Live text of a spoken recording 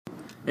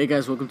Hey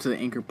guys, welcome to the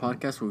Anchor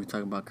Podcast where we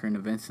talk about current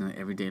events and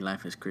everyday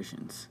life as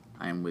Christians.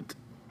 I am with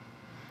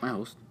my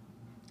host.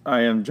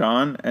 I am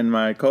John, and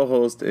my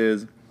co-host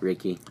is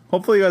Ricky.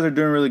 Hopefully you guys are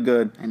doing really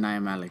good. And I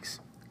am Alex.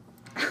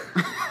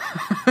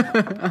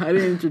 I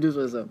didn't introduce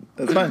myself.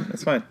 That's fine.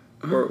 That's fine.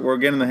 We're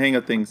getting the hang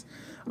of things.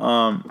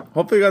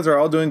 Hopefully you guys are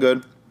all doing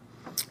good.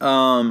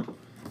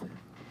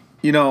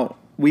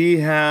 We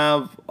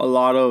have a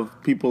lot of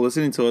people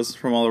listening to us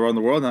from all around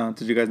the world now.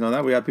 Did you guys know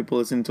that? We have people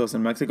listening to us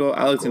in Mexico.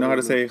 Alex, you know how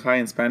to say hi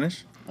in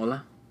Spanish?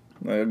 Hola.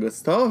 Good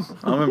stuff.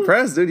 I'm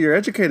impressed, dude. You're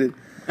educated.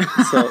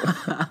 So,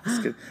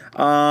 just kidding.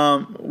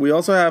 We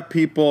also have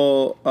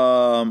people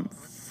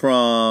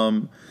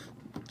from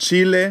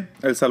Chile,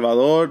 El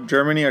Salvador,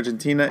 Germany,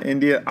 Argentina,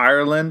 India,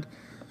 Ireland,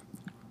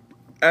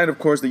 and of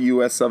course the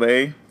U.S. of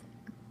A.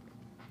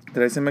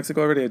 Did I say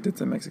Mexico already? I did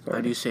say Mexico How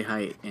already. do you say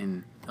hi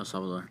in El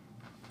Salvador?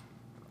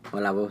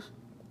 Hola, vos.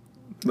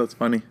 That's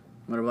funny.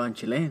 What about in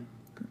Chilean?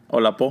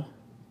 Hola, po.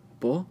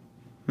 Bo?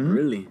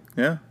 Really?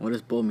 Yeah. What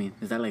does bo mean?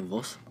 Is that like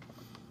vos?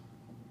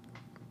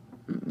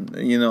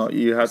 You know,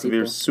 you have to be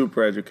Tipo.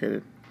 super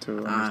educated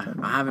to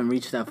understand I haven't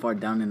reached that far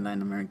down in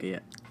Latin America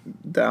yet.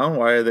 that. Down?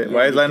 Why are they? Yeah,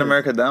 why is Latin because-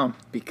 America down?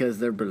 Because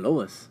they're below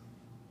us.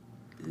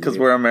 Because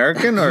we're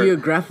American, or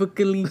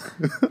Geographically.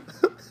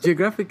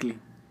 Geographically.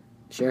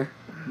 Sure.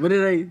 What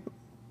did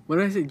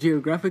I say?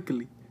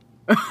 Geographically.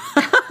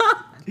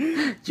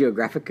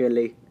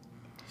 Geographically.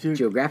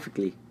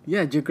 Geographically.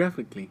 Yeah,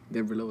 geographically.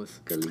 They're below us.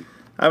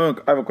 I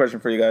have a question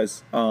for you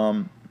guys.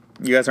 You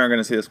guys aren't going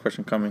to see this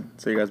question coming,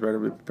 so you guys better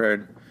be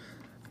prepared.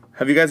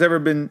 Have you guys ever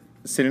been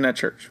sitting at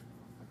church,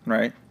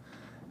 right,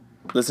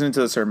 listening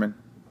to the sermon,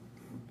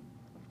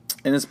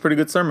 and it's a pretty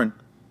good sermon,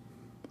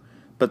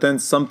 but then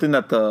something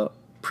that the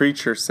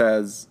preacher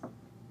says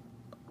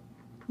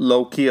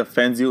low-key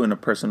offends you in a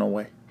personal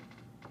way?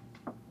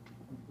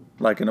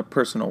 Like in a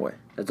personal way.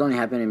 That's only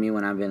happened to me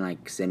when I've been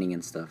like sinning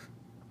and stuff.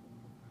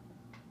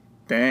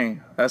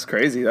 Dang, that's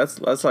crazy. That's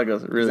like a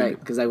really...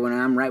 Because when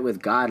I'm right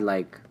with God,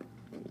 like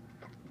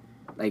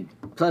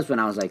plus when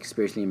I was like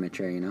spiritually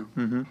immature, you know.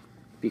 Mm-hmm.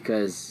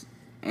 Because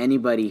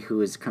anybody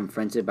who is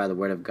confronted by the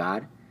word of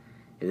God,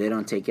 if they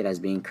don't take it as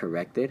being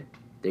corrected,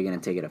 they're gonna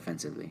take it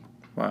offensively.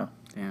 Wow.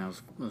 Yeah,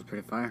 that was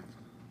pretty fire.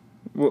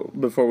 Well,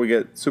 before we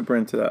get super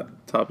into that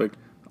topic,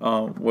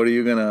 what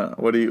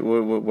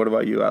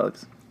about you,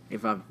 Alex?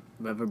 If I've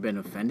ever been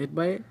offended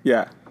by it,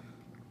 Yeah.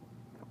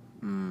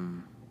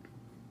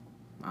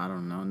 I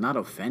don't know. Not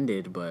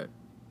offended, but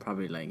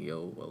probably like,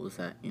 yo, what was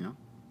that? You know,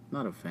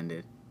 not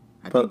offended.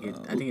 I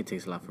think it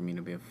takes a lot for me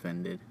to be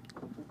offended.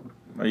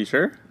 Are you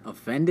sure?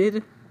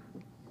 Offended?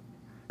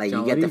 Like John,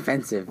 you what get do you-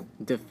 defensive.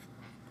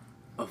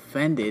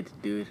 Offended,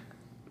 dude.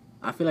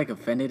 I feel like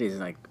offended is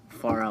like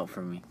far out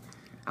for me.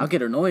 I'll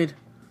get annoyed,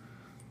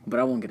 but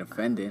I won't get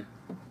offended.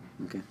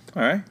 Okay.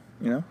 All right.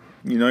 You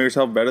know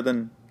yourself better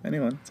than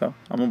anyone, so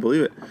I'm gonna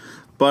believe it.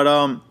 But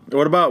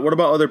what about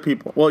other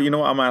people? Well, you know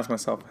what? I'm gonna ask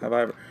myself. Have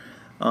I ever?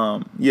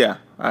 Yeah,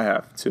 I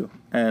have too.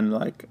 And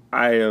like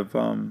I have,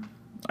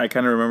 I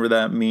kind of remember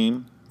that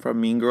meme from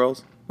Mean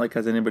Girls. Like,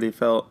 has anybody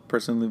felt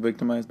personally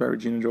victimized by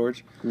Regina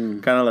George?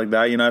 Kind of like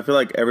that. I feel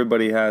like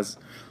everybody has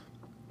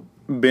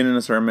been in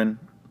a sermon,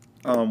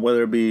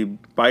 whether it be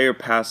by your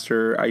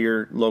pastor at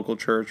your local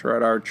church or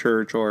at our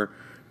church, or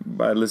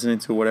by listening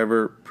to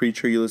whatever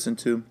preacher you listen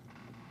to.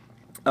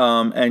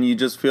 And you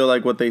just feel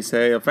like what they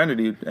say offended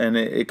you. And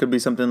it could be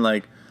something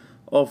like,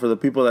 oh, for the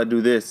people that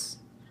do this,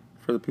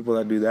 for the people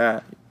that do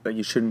that, like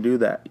you shouldn't do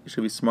that. You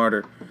should be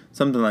smarter.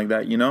 Something like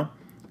that, you know?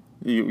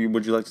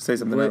 Would you like to say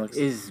something, What Alex?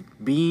 is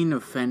being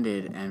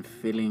offended and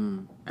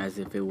feeling as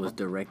if it was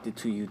directed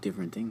to you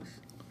different things?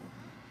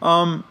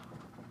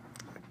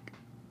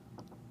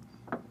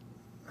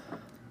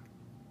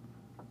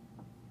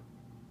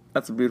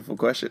 That's a beautiful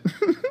question.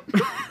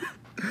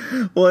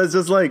 Well, it's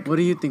just like... What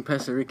do you think,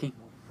 Pastor Ricky?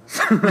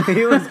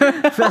 He was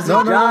Pastor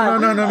No,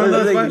 John. no, was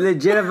that's like fine.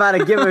 legit about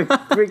to give a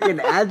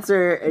freaking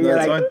answer, and you're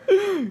That's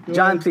like, fine.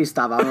 John, please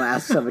stop. I'm gonna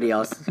ask somebody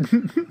else. No,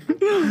 There's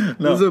a what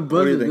do you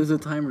buzzer. think? There's a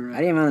timer. I Right?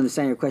 didn't even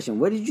understand your question.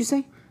 What did you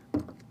say?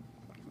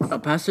 A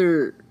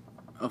pastor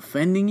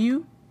offending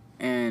you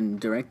and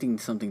directing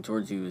something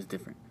towards you is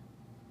different.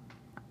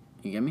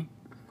 You get me?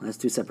 That's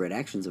two separate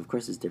actions. Of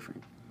course, it's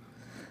different.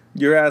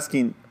 You're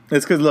asking...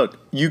 It's because, look,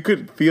 you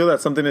could feel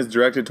that something is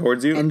directed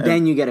towards you. And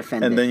then you get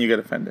offended. And then you get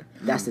offended.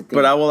 That's the thing.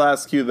 But I will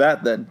ask you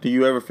that then. Do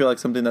you ever feel like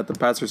something that the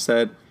pastor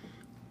said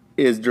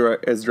is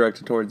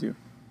directed towards you?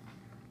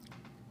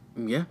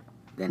 Yeah.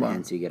 then Wow.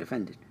 hence you get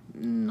offended.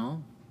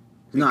 No.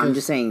 No, I'm Because-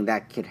 just saying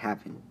that could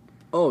happen.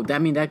 Oh,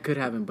 that could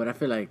happen, but I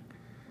feel like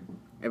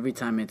every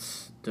time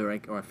it's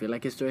direct, or I feel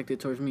like it's directed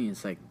towards me,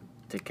 it's like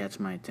to catch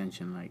my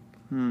attention, like,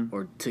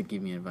 or to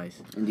give me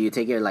advice. And do you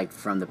take it like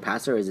from the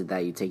pastor, or is it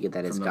that you take it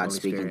that it's From the God Holy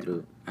speaking Spirit.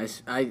 through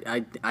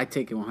I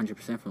take it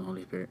 100% from the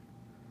Holy Spirit,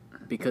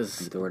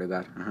 because the word of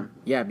God?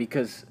 yeah,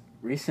 because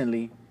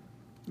recently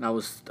I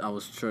was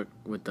struck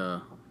with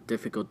a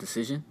difficult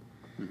decision,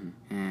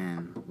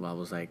 and I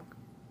was like,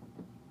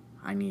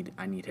 I need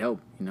help,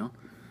 you know.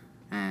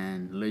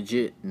 And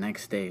legit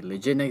next day,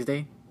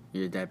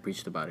 your dad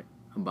preached about it,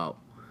 about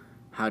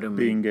how to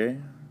Being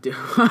make gay.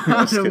 how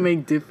Just to kidding.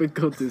 make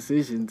difficult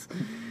decisions,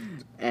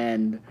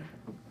 and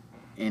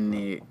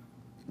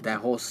that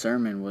whole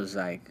sermon was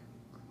like,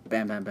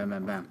 bam, bam, bam,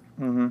 bam, bam.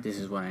 Mm-hmm. This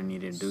is what I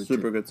needed to do.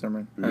 Super good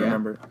sermon. I Yeah.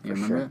 remember. You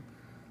For remember?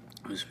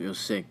 sure. It was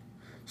sick.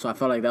 So I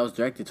felt like that was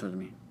directed towards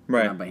me.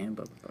 Right. Not by him,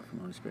 but from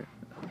the Holy Spirit.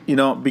 You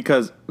know,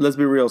 because let's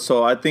be real.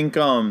 So I think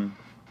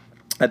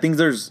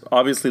there's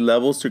obviously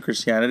levels to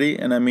Christianity,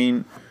 and I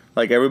mean,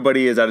 like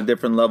everybody is at a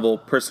different level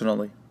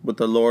personally with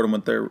the Lord and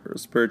with their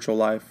spiritual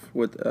life,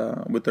 with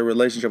their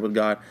relationship with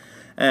God.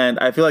 And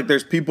I feel like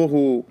there's people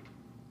who,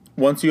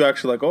 once you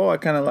actually like, oh, I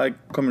kind of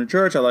like coming to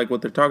church, I like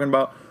what they're talking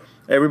about.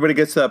 Everybody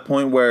gets to that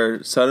point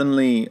where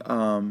suddenly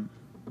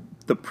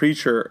the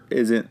preacher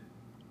isn't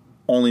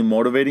only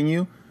motivating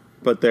you,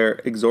 but they're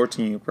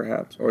exhorting you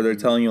perhaps, or they're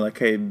telling you like,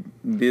 hey,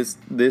 this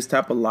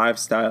type of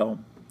lifestyle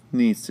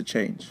needs to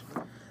change.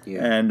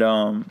 Yeah.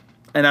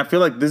 And I feel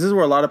like this is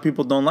where a lot of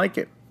people don't like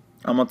it.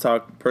 I'm gonna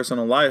talk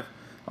personal life.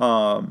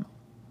 Dang,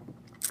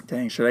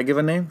 should I give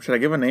a name? Should I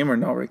give a name or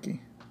no,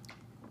 Ricky?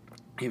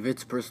 If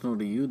it's personal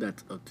to you,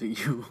 that's up to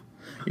you.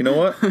 You know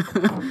what?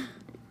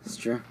 It's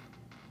true.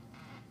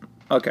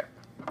 Okay.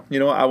 You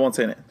know what? I won't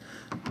say it.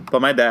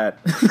 But my dad.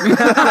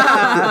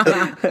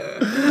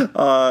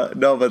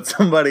 No, but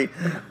somebody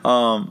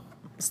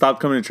stopped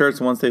coming to church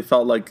once they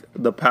felt like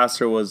the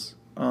pastor was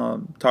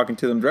talking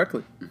to them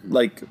directly. Mm-hmm.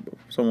 Like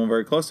someone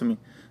very close to me.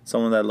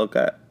 Someone that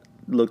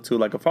looked to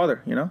like a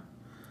father, you know?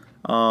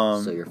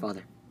 So your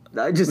father.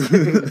 No, just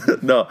kidding.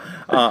 No,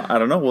 I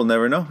don't know. We'll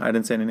never know. I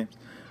didn't say any names.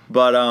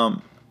 But,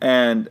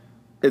 and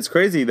it's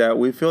crazy that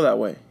we feel that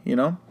way, you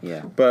know?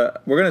 Yeah.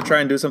 But we're going to try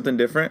and do something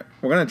different.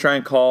 We're going to try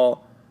and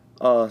call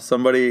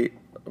somebody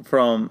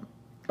from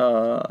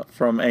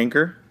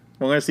Anchor.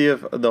 We're going to see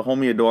if the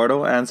homie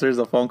Eduardo answers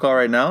the phone call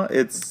right now.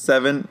 It's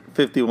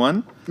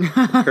 7:51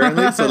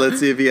 currently, so let's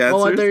see if he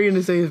answers. Oh, I thought you were going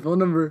to say his phone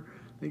number.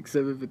 Like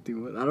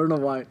 751. I don't know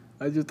why.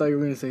 I just thought you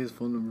were going to say his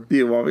phone number. Do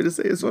you want me to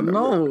say his phone number?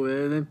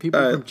 No, then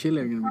people Alright. from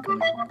Chile are going to be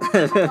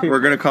calling.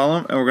 We're going to call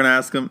him, and we're going to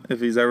ask him if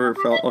he's ever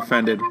felt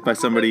offended by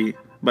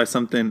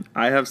something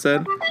I have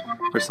said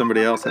or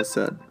somebody else has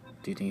said.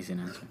 Do you think he's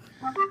going to answer?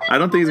 I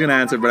don't think he's going to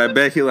answer, but I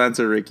bet he'll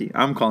answer Ricky.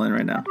 I'm calling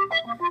right now.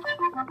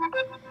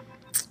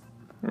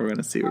 We're going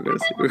to see.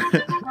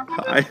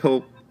 I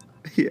hope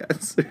he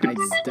answers. I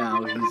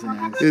doubt he's going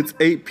to answer. It's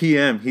 8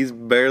 p.m. He's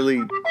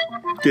barely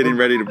getting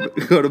ready to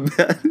go to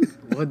bed.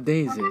 What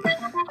day is it?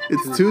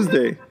 It's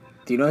Tuesday.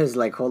 Do you know his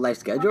like whole life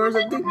schedule or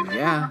something?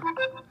 Yeah.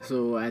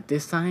 So at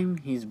this time,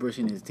 he's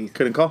brushing his teeth.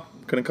 Couldn't call.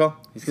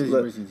 It's 'cause he's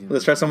brushing his teeth.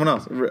 Let's try someone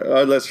else.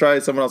 Let's try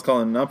someone else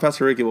calling. Now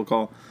Pastor Ricky will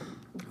call.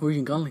 Who are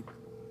you calling?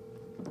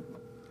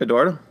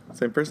 Eduardo,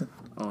 same person.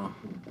 Oh,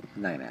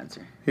 I'm not gonna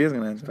answer. He is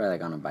gonna answer. Probably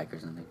like on a bike or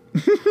something.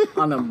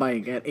 on a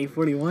bike at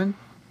 8:41.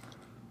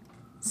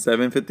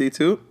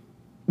 7:52.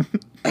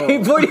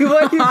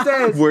 8:41, he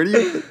says.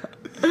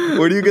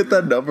 Where do you get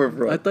that number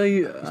from? I thought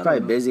you. He's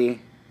probably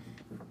busy.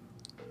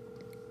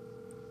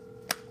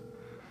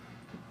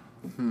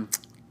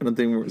 I don't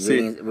think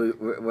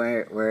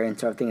We're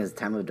interrupting his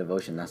time of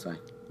devotion. That's why.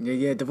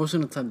 Yeah.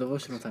 Devotional time.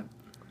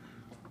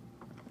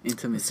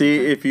 Intimacy. See,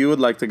 time. if you would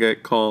like to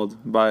get called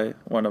by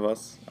one of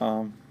us,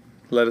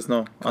 let us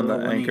know on the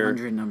Call Anchor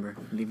 1-800 number.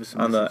 Leave us a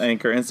on the message.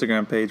 Anchor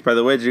Instagram page. By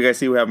the way, did you guys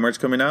see we have merch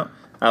coming out?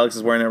 Alex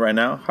is wearing it right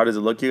now. How does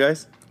it look, you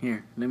guys?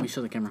 Here, let me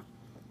show the camera.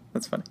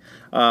 That's funny.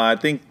 I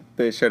think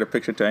they shared a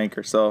picture to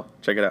Anchor, so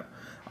check it out.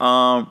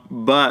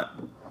 But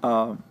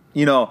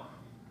you know,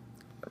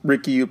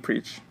 Ricky, you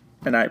preach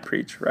and I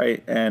preach,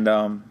 right? And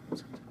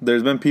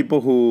there's been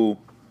people who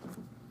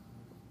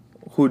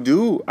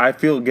do, I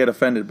feel, get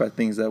offended by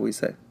things that we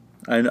say.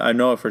 I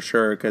know it for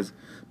sure because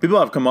people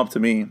have come up to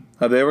me.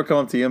 Have they ever come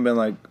up to you and been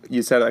like,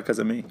 "You said that because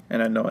of me,"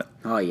 and I know it?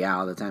 Oh yeah,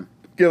 all the time.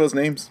 Give us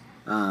names.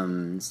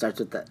 Starts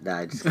with that.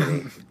 Nah, just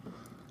kidding.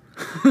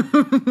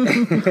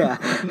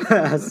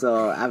 Yeah.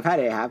 So I've had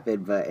it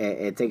happen, but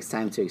it takes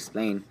time to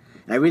explain.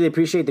 And I really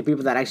appreciate the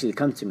people that actually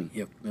come to me.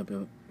 Yep.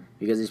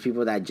 Because there's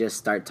people that just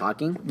start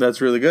talking,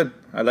 That's really good.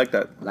 I like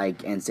that.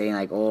 like, and saying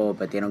like, oh,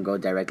 but they don't go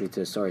directly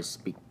to the source.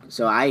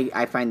 So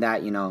I find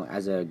that, you know,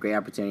 as a great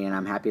opportunity, and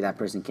I'm happy that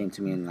person came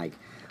to me and like,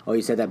 oh,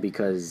 you said that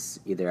because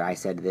either I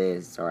said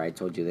this or I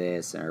told you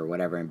this or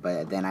whatever.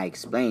 But then I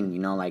explain, you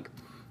know, like,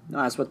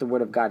 no, that's what the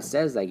Word of God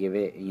says. Like, if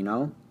it, you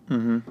know,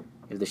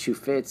 if the shoe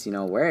fits, you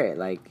know, wear it.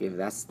 Like, if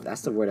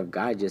that's the Word of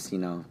God, just, you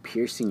know,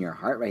 piercing your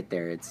heart right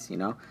there. It's, you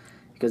know,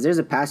 because there's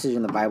a passage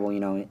in the Bible,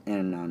 you know,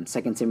 in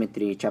 2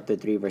 Timothy chapter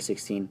 3, verse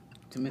 16.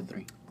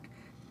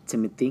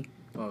 Timothy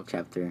Okay.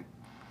 chapter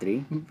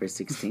 3, verse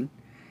 16.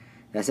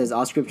 That says,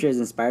 all scripture is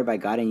inspired by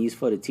God and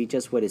useful to teach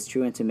us what is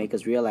true and to make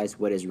us realize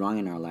what is wrong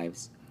in our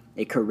lives.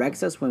 It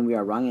corrects us when we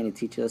are wrong and it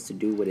teaches us to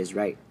do what is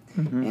right.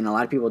 And a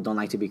lot of people don't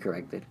like to be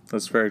corrected.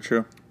 That's very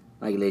true.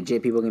 Like,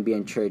 legit, people can be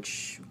in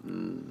church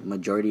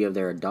majority of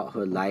their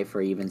adulthood life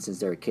or even since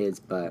they were kids,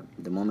 but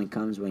the moment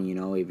comes when, you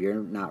know, if you're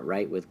not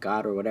right with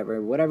God or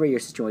whatever your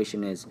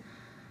situation is,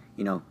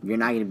 you know, you're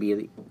not going to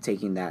be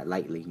taking that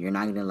lightly. You're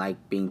not going to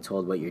like being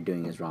told what you're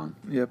doing is wrong.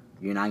 Yep.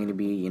 You're not going to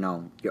be, you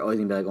know, you're always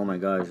going to be like, oh my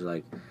gosh,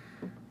 like,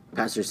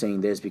 pastor's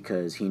saying this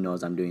because he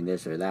knows I'm doing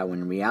this or that, when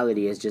in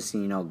reality it's just,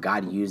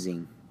 God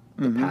using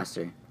the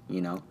pastor,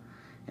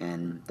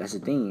 And that's the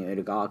thing.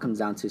 It all comes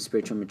down to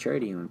spiritual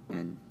maturity,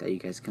 and that you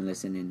guys can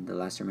listen in the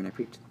last sermon I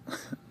preached.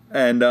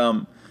 And,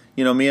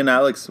 me and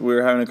Alex, we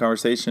were having a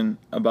conversation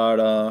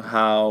about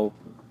how,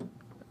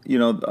 we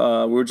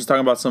were just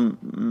talking about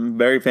some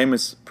very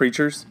famous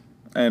preachers.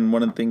 And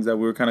one of the things that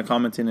we were kind of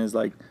commenting is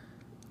like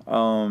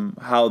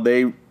how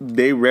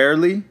they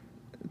rarely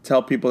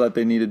tell people that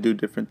they need to do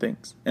different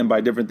things. And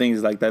by different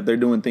things, like that they're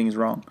doing things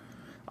wrong.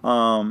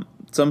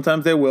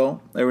 Sometimes they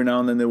will, every now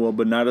and then they will,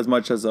 but not as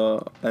much as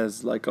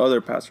like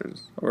other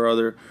pastors or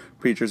other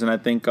preachers. And I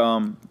think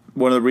one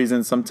of the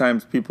reasons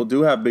sometimes people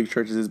do have big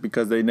churches is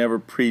because they never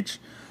preach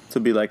to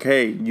be like,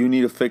 hey, you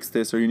need to fix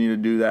this or you need to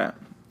do that.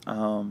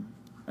 And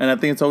I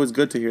think it's always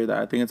good to hear that.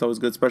 I think it's always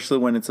good, especially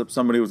when it's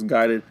somebody who's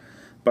guided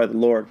by the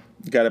Lord,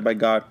 guided by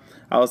God.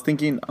 I was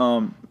thinking,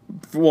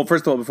 well,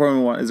 first of all, before we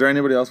move on, is there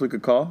anybody else we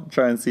could call?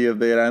 Try and see if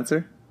they'd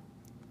answer?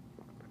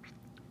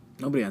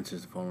 Nobody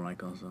answers the phone when I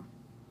call, so.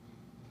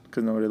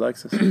 Because nobody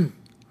likes us.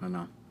 I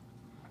know.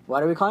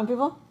 What are we calling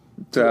people?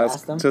 To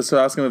ask them? Just to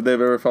ask them if they've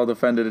ever felt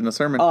offended in a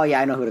sermon. Oh, yeah,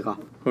 I know who to call.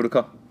 Who to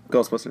call?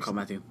 Ghostbusters. Call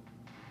Matthew.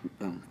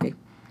 Oh, okay.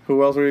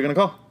 Who else were you going to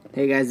call?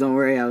 Hey, guys, don't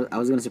worry. I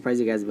was going to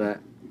surprise you guys, but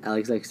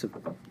Alex likes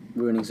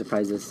ruining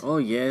surprises. Oh,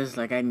 yes,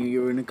 like I knew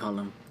you were going to call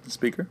him. The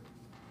speaker?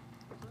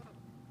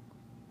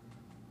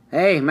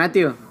 Hey,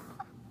 Matthew.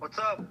 What's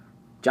up?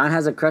 John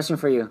has a question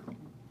for you.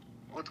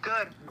 What's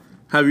good?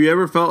 Have you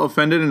ever felt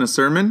offended in a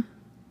sermon?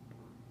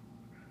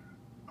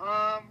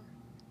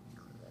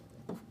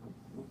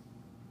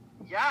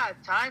 Yeah,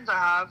 at times I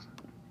have.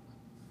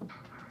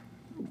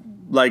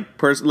 Like,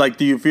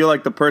 do you feel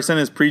like the person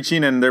is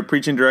preaching and they're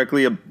preaching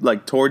directly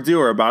like towards you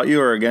or about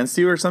you or against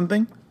you or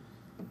something?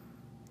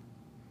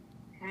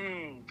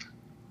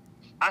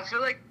 I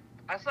feel like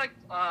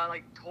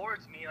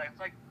towards me. Like, I feel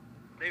like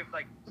they've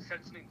like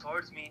said something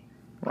towards me.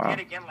 Wow. But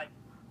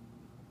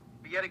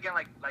yet again,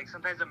 like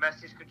sometimes the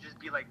message could just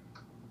be like,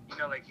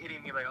 like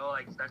hitting me like, oh,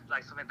 like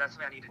that's something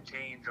I need to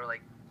change, or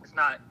like it's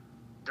not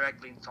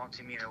directly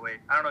insulting me in a way.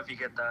 I don't know if you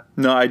get that.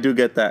 No, I do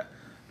get that.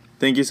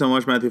 Thank you so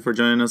much, Matthew, for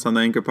joining us on the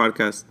Anchor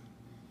Podcast.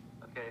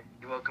 Okay,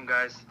 you're welcome,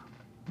 guys.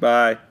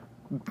 Bye.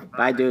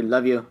 Bye, dude.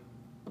 Love you.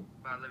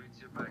 Bye, I love you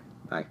too. Bye.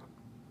 Bye.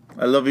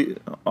 I love you.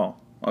 Oh,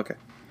 okay.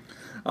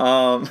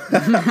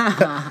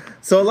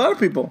 So a lot of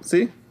people,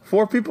 see?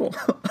 4 people.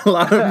 a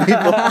lot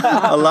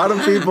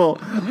of people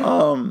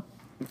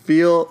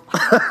feel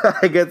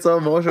I get so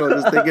emotional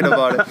just thinking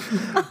about it.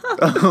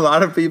 A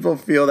lot of people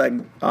feel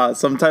that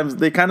sometimes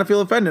they kind of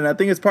feel offended. I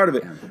think it's part of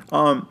it.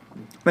 And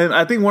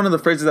I think one of the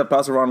phrases that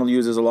Pastor Ronald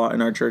uses a lot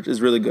in our church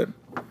is really good.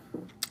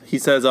 He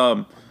says,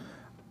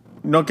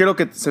 no quiero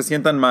que se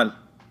sientan mal.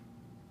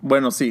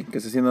 Bueno, sí, que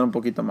se sientan un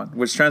poquito mal.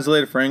 Which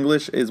translated for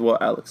English is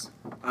what, Alex?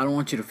 I don't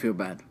want you to feel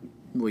bad.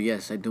 Well,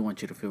 yes, I do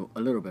want you to feel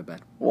a little bit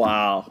bad.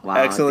 Wow.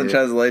 Excellent dude.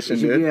 translation,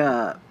 you should dude. Be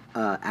a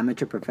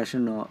amateur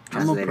professional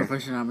translator. I'm a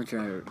professional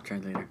amateur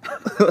translator.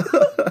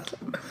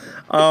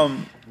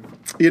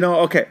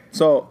 Okay,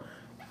 so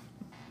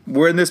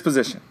we're in this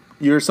position.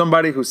 You're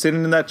somebody who's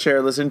sitting in that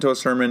chair listening to a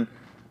sermon.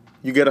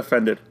 You get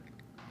offended.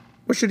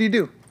 What should you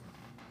do?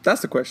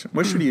 That's the question.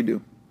 What should you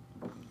do?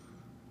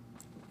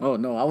 Oh,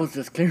 no, I was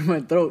just clearing my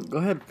throat. Go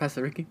ahead,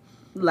 Pastor Ricky.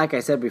 Like I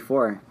said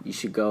before, you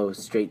should go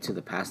straight to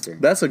the pastor.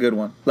 That's a good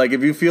one. Like,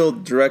 if you feel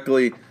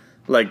directly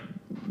like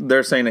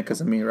they're saying it because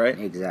of me, right?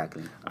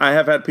 Exactly. I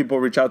have had people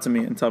reach out to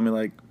me and tell me,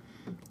 like,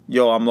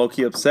 yo, I'm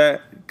low-key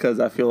upset because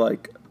I feel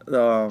like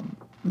the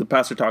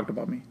pastor talked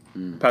about me.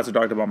 Pastor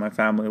talked about my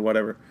family,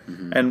 whatever.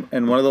 Mm-hmm.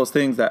 And one of those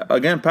things that,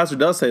 again, pastor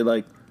does say,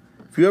 like,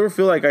 if you ever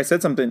feel like I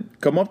said something,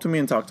 come up to me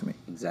and talk to me.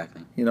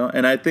 Exactly.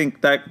 And I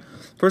think that,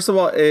 first of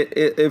all,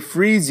 it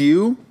frees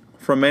you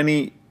from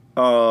anywhere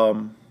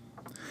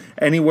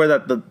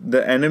that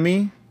the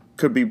enemy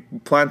could be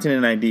planting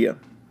an idea.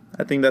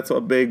 I think that's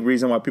a big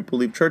reason why people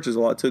leave churches a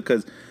lot too,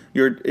 because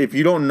if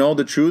you don't know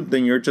the truth,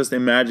 then you're just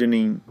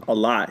imagining a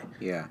lie.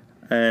 Yeah.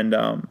 And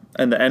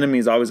the enemy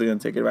is always going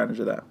to take advantage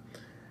of that.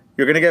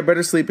 You're going to get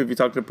better sleep if you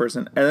talk to the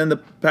person, and then the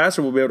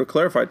pastor will be able to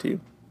clarify to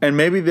you. And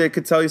maybe they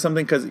could tell you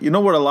something, because you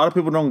know what a lot of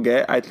people don't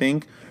get, I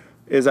think,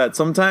 is that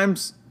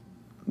sometimes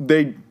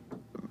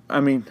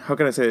how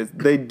can I say this?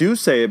 They do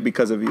say it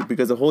because of you,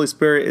 because the Holy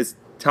Spirit is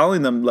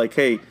telling them, like,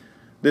 hey,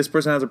 this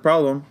person has a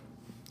problem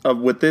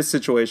with this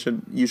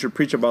situation. You should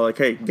preach about, like,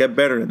 hey, get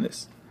better in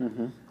this.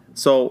 Mm-hmm.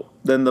 So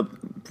then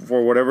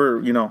for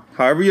whatever,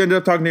 however you ended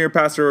up talking to your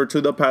pastor or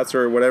to the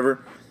pastor or whatever,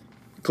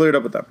 clear it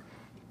up with them.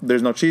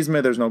 There's no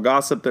chisme, there's no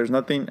gossip, there's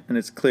nothing, and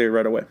it's clear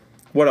right away.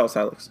 What else,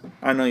 Alex?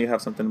 I know you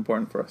have something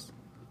important for us.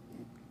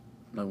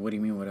 Like, what do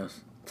you mean, what else?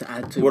 To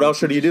add to what else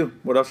should you do?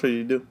 What else should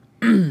you do?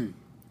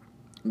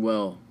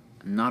 Well,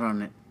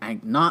 not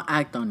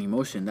act on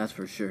emotion, that's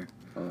for sure.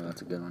 Oh,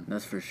 that's a good one.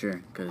 That's for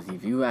sure. Because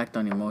if you act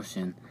on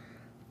emotion,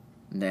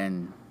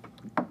 then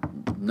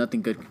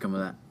nothing good can come of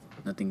that.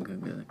 Nothing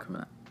good can come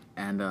of that.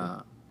 And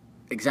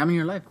examine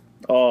your life.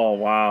 Oh,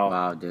 wow.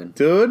 Wow, dude.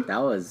 Dude? That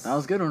was That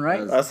was a good one,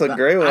 right? That's a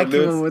great one, I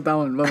dude. came up with that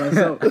one by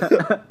myself.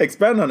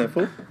 Expand on it,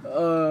 fool.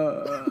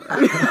 uh,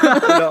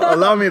 No,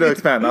 allow me to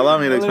expand.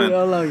 Allow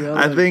you.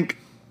 I think,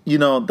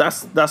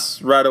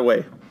 that's right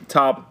away.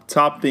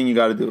 Top thing you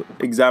got to do.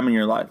 Examine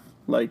your life.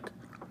 Like,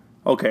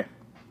 okay,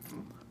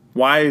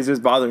 why is this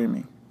bothering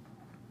me?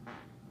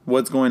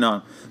 What's going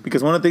on?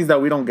 Because one of the things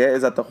that we don't get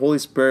is that the Holy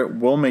Spirit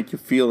will make you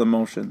feel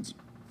emotions.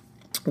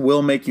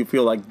 Will make you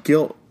feel like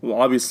guilt,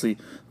 obviously,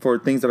 for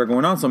things that are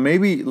going on. So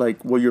maybe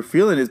like what you're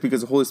feeling is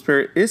because the Holy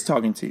Spirit is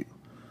talking to you.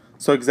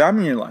 So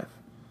examine your life.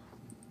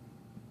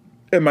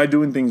 Am I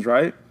doing things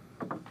right?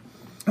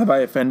 Have I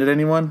offended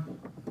anyone?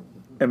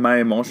 Am I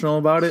emotional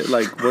about it?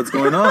 Like, what's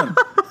going on?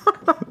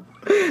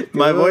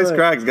 My voice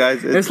cracks,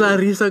 guys. Es la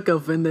risa que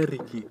ofende,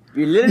 Ricky.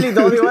 You literally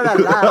the only one that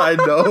laughed. I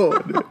know.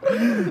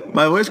 Dude.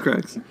 My voice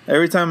cracks.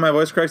 Every time my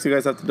voice cracks, you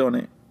guys have to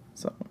donate.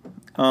 So,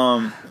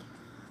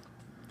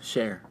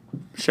 Share.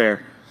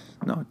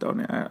 No,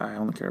 donate. I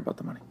only care about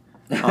the money.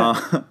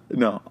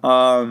 No.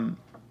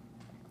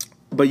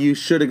 But you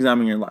should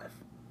examine your life.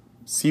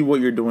 See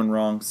what you're doing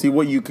wrong. See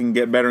what you can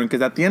get better in.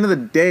 Because at the end of the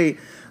day,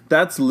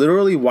 that's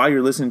literally why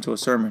you're listening to a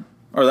sermon.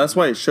 Or that's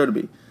why it should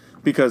be.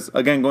 Because,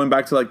 again, going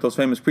back to like those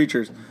famous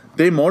preachers,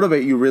 they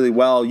motivate you really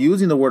well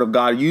using the word of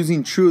God,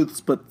 using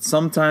truths, but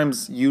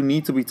sometimes you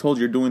need to be told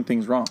you're doing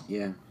things wrong.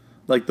 Yeah.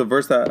 Like the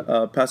verse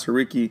that Pastor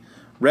Ricky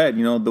read,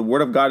 the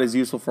word of God is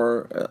useful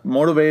for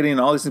motivating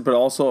all these things, but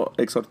also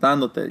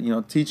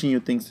exhortándote, teaching you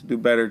things to do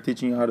better,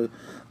 teaching you how to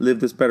live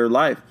this better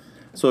life.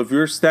 So if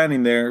you're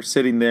standing there,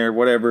 sitting there,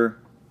 whatever,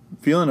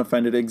 feeling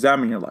offended,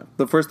 examine your life.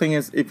 The first thing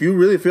is, if you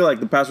really feel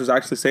like the pastor's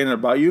actually saying it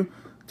about you,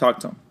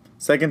 talk to him.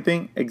 Second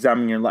thing,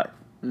 examine your life.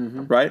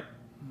 Mm-hmm. Right?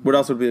 What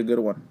else would be a good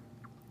one?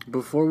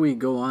 Before we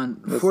go on,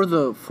 for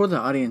the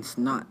audience,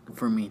 not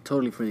for me,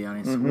 totally for the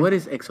audience, what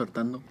is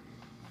exhortando?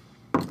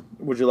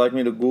 Would you like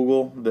me to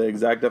Google the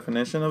exact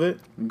definition of it?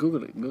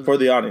 Google it. For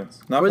the audience.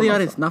 Not for the myself.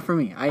 audience, not for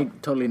me. I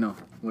totally know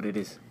what it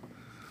is.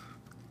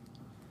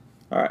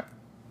 All right.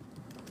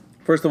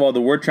 First of all,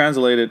 the word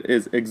translated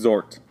is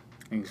exhort.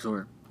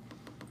 Exhort.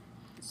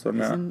 So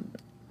now.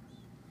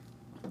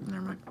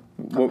 Never mind.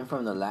 Coming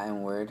from the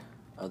Latin word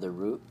of the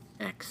root.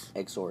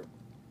 Exhort.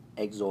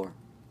 Exor.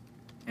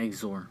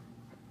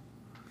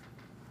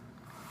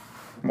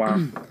 Wow.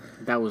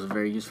 That was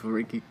very useful,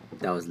 Ricky.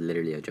 That was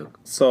literally a joke.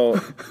 So.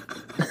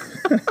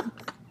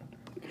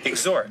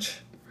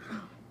 Exhort.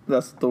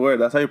 That's the word.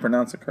 That's how you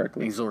pronounce it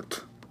correctly.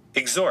 Exhort.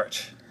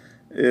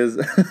 Is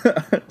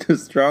to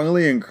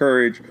strongly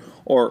encourage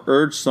or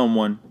urge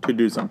someone to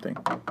do something.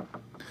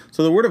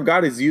 So the word of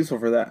God is useful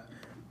for that.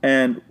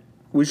 And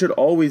we should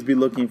always be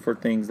looking for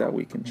things that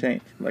we can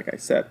change, like I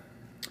said.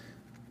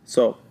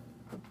 So,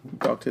 you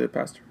talk to the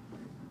pastor.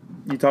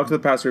 You talk to the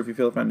pastor if you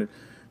feel offended.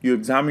 You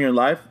examine your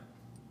life,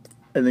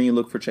 and then you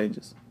look for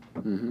changes.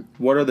 Mm-hmm.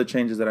 What are the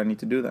changes that I need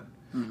to do then?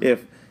 Mm-hmm.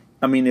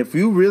 If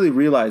you really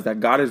realize that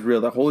God is real,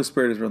 the Holy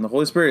Spirit is real, and the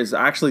Holy Spirit is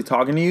actually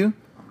talking to you,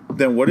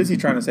 then what is He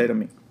trying to say to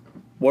me?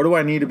 What do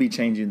I need to be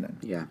changing then?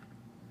 Yeah.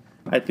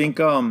 I think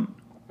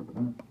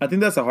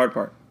that's the hard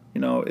part.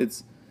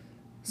 It's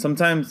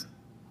sometimes.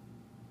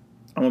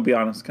 I'm gonna be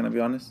honest. Can I be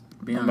honest?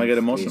 Be honest. I might get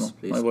emotional.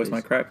 Please, My voice please.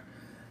 might crack.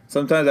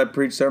 Sometimes I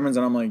preach sermons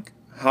and I'm like,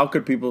 how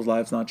could people's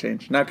lives not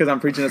change? Not because I'm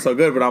preaching it so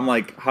good, but I'm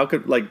like, how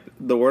could,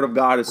 the word of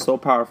God is so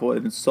powerful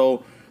and it's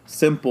so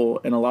simple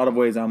in a lot of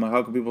ways. I'm like,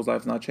 how could people's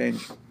lives not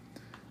change?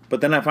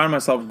 But then I find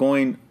myself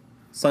going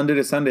Sunday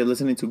to Sunday,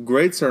 listening to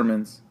great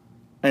sermons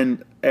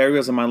and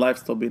areas of my life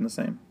still being the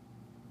same.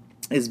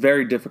 It's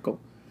very difficult.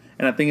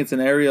 And I think it's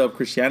an area of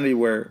Christianity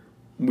where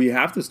we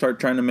have to start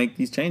trying to make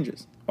these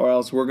changes or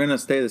else we're going to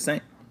stay the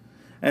same.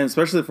 And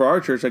especially for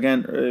our church,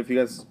 again, if you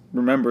guys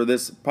remember,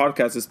 this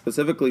podcast is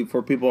specifically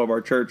for people of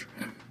our church,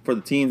 for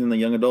the teens and the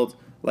young adults.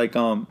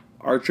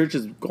 Our church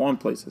is going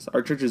places.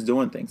 Our church is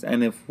doing things.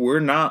 And if we're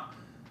not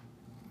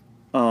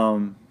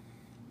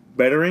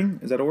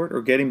bettering, is that a word?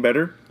 Or getting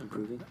better?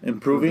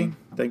 Improving.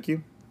 Thank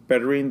you.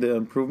 Bettering the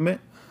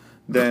improvement.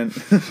 Then,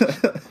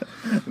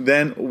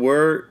 then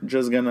we're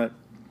just going to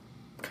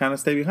kind of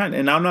stay behind.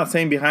 And I'm not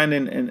saying behind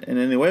in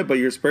any way, but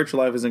your spiritual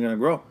life isn't going to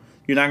grow.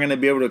 You're not going to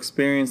be able to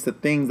experience the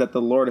things that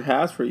the Lord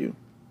has for you.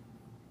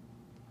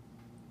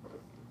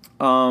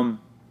 But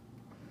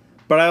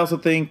I also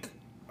think,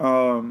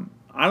 I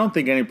don't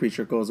think any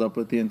preacher goes up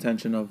with the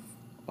intention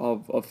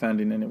of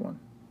offending anyone.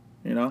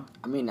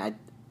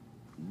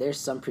 There's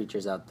some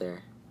preachers out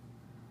there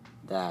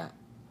that,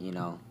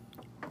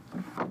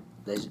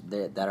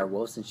 that are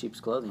wolves in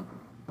sheep's clothing.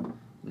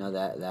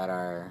 That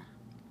are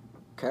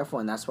careful.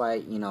 And that's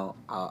why,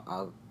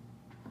 I'll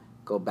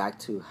go back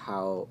to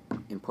how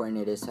important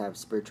it is to have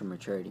spiritual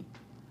maturity.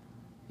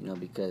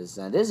 Because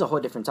this is a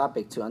whole different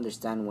topic to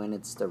understand when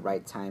it's the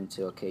right time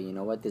to, okay,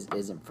 this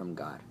isn't from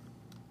God.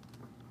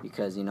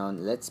 Because,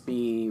 let's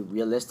be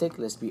realistic,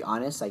 let's be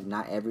honest,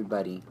 not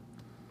everybody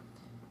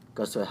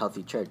goes to a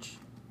healthy church.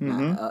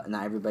 Mm-hmm.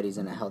 Not everybody's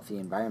in a healthy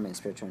environment,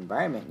 spiritual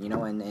environment,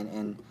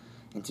 and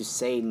to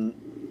say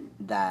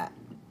that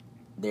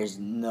there's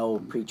no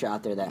preacher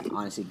out there that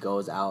honestly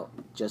goes out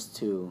just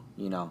to,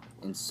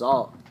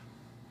 insult.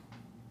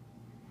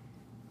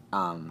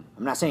 I'm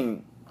not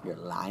saying you're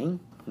lying.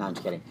 No, I'm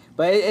just kidding.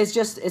 But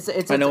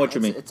it's I know what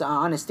you mean. It's an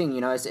honest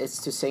thing,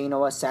 It's to say,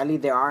 what? Sadly,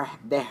 there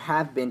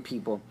have been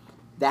people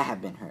that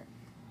have been hurt.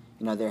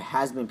 There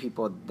has been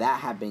people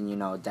that have been,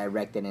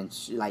 directed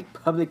and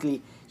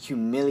publicly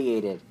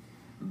humiliated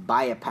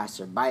by a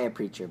pastor, by a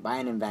preacher, by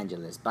an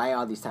evangelist, by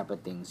all these type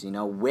of things,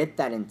 with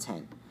that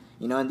intent.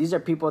 And these are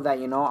people that,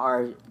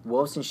 are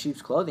wolves in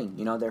sheep's clothing.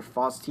 They're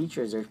false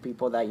teachers. There's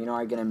people that,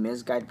 are going to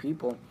misguide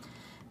people.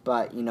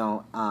 But,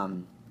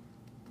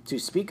 to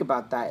speak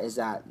about that is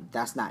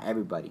that's not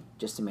everybody,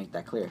 just to make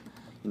that clear.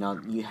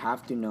 You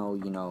have to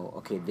know,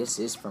 okay, this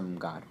is from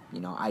God.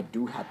 I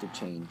do have to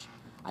change.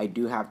 I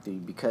do have to,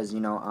 because,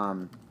 I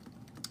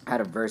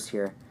had a verse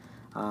here.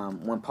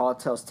 When Paul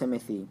tells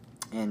Timothy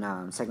in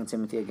 2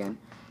 Timothy again,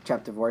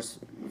 chapter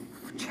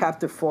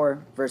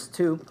 4, verse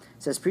 2,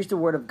 says, preach the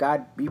word of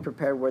God, be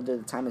prepared whether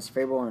the time is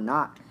favorable or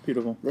not.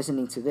 Beautiful.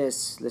 Listening to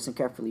this, listen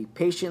carefully.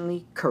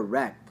 Patiently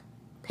correct,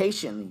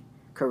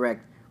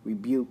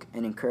 rebuke,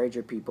 and encourage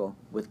your people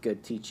with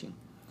good teaching.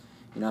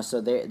 So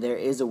there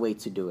is a way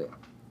to do it.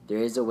 There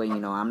is a way,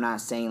 I'm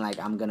not saying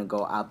I'm going to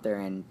go out there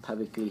and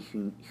publicly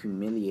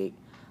humiliate,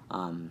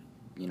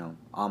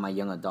 all my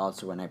young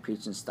adults or when I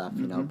preach and stuff,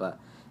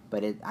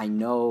 but I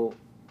know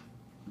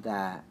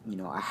that,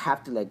 I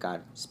have to let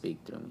God speak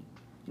through me.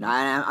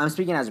 I'm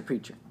speaking as a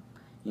preacher.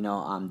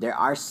 There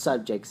are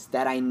subjects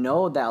that I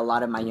know that a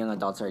lot of my young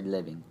adults are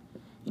living.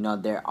 I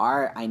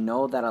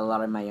know that a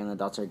lot of my young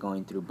adults are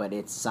going through, but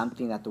it's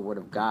something that the Word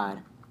of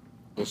God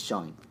is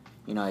showing.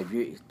 If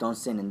you don't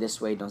sin in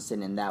this way, don't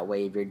sin in that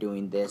way. If you're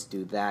doing this,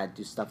 do that,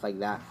 do stuff like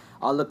that.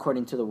 All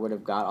according to the Word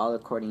of God, all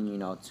according,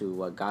 to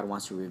what God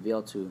wants to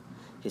reveal to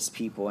His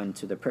people and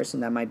to the person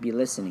that might be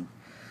listening.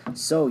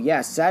 So,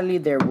 yeah, sadly,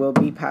 there will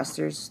be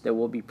pastors, there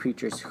will be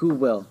preachers who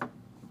will,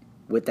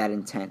 with that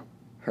intent,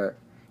 hurt.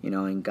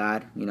 And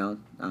God,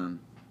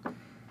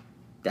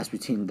 that's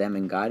between them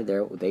and God.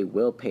 They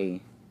will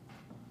pay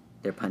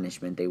their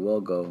punishment. They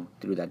will go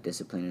through that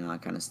discipline and all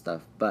that kind of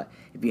stuff. But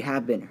if you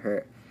have been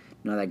hurt,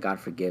 know that God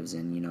forgives,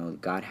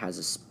 and God has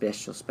a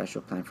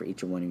special plan for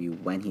each one of you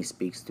when He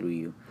speaks through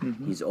you.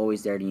 Mm-hmm. He's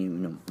always there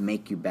to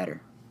make you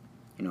better.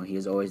 He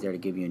is always there to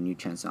give you a new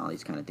chance and all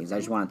these kind of things. I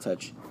just want to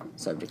touch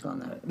subject on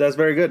that. That's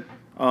very good.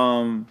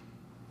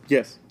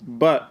 Yes,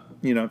 but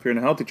if you're in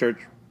a healthy church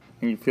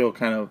and you feel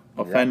kind of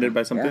offended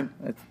by something,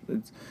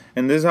 it's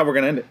and this is how we're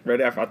gonna end it.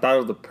 Right after, I thought it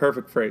was the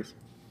perfect phrase.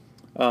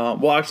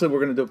 Well, actually,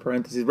 we're gonna do a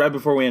parenthesis right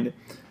before we end it.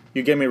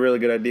 You gave me a really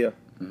good idea.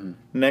 Mm-hmm.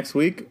 Next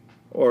week.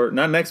 Or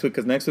not next week,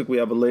 because next week we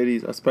have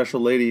a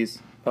special ladies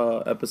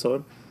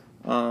episode.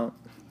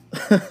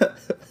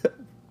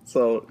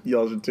 So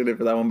y'all should tune in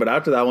for that one. But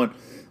after that one,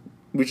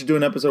 we should do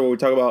an episode where we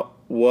talk about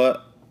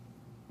what,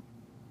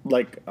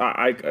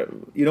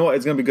 you know what?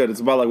 It's gonna be good. It's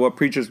about what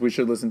preachers we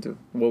should listen to,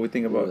 what we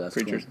think about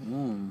preachers.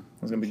 Cool.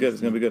 It's gonna be good.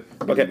 It's gonna be good.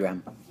 Okay.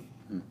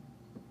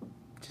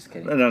 Just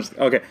kidding. No,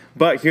 okay,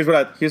 but here's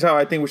how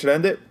I think we should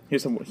end it.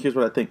 Here's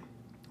what I think.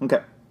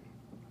 Okay.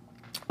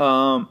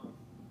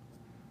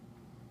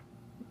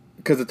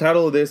 Because the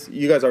title of this,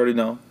 you guys already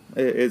know,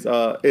 is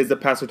the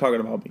pastor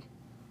talking about me,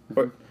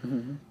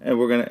 and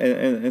we're gonna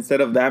and instead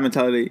of that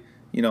mentality,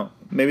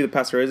 maybe the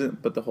pastor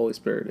isn't, but the Holy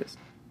Spirit is.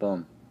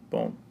 Boom.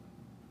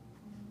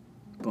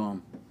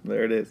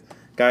 There it is,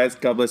 guys.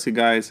 God bless you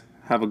guys.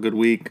 Have a good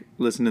week.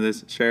 Listen to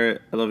this. Share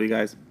it. I love you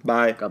guys.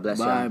 Bye. God bless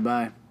you.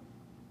 Bye.